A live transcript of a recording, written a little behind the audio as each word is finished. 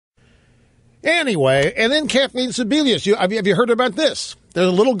Anyway, and then Kathleen Sebelius. Have you heard about this? There's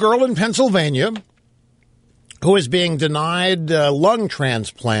a little girl in Pennsylvania who is being denied lung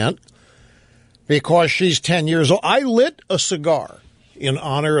transplant because she's 10 years old. I lit a cigar in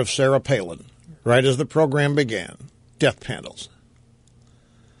honor of Sarah Palin right as the program began. Death panels.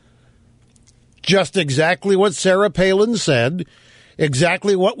 Just exactly what Sarah Palin said,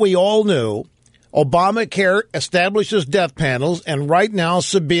 exactly what we all knew. Obamacare establishes death panels, and right now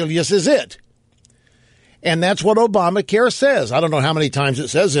Sibelius is it. And that's what Obamacare says. I don't know how many times it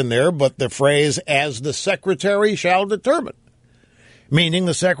says in there, but the phrase, as the Secretary shall determine, meaning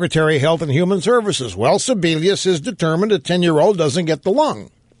the Secretary of Health and Human Services. Well, Sibelius is determined a 10-year-old doesn't get the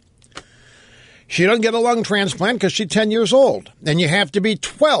lung. She doesn't get a lung transplant because she's 10 years old. And you have to be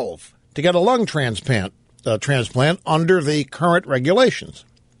 12 to get a lung transplant under the current regulations.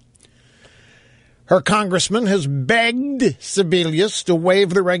 Her congressman has begged Sibelius to waive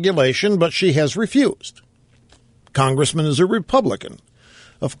the regulation, but she has refused. Congressman is a Republican.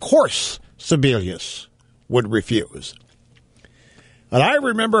 Of course Sibelius would refuse. And I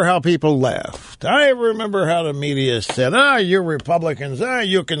remember how people laughed. I remember how the media said, you Republicans,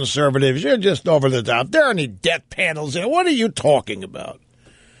 you conservatives, you're just over the top. There aren't any death panels in it. What are you talking about?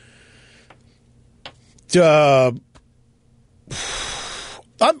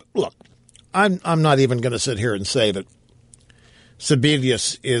 I'm not even going to sit here and say that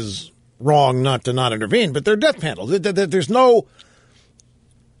Sibelius is wrong not to not intervene, but they're death panels. There's no...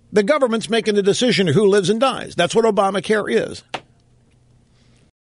 The government's making a decision who lives and dies. That's what Obamacare is.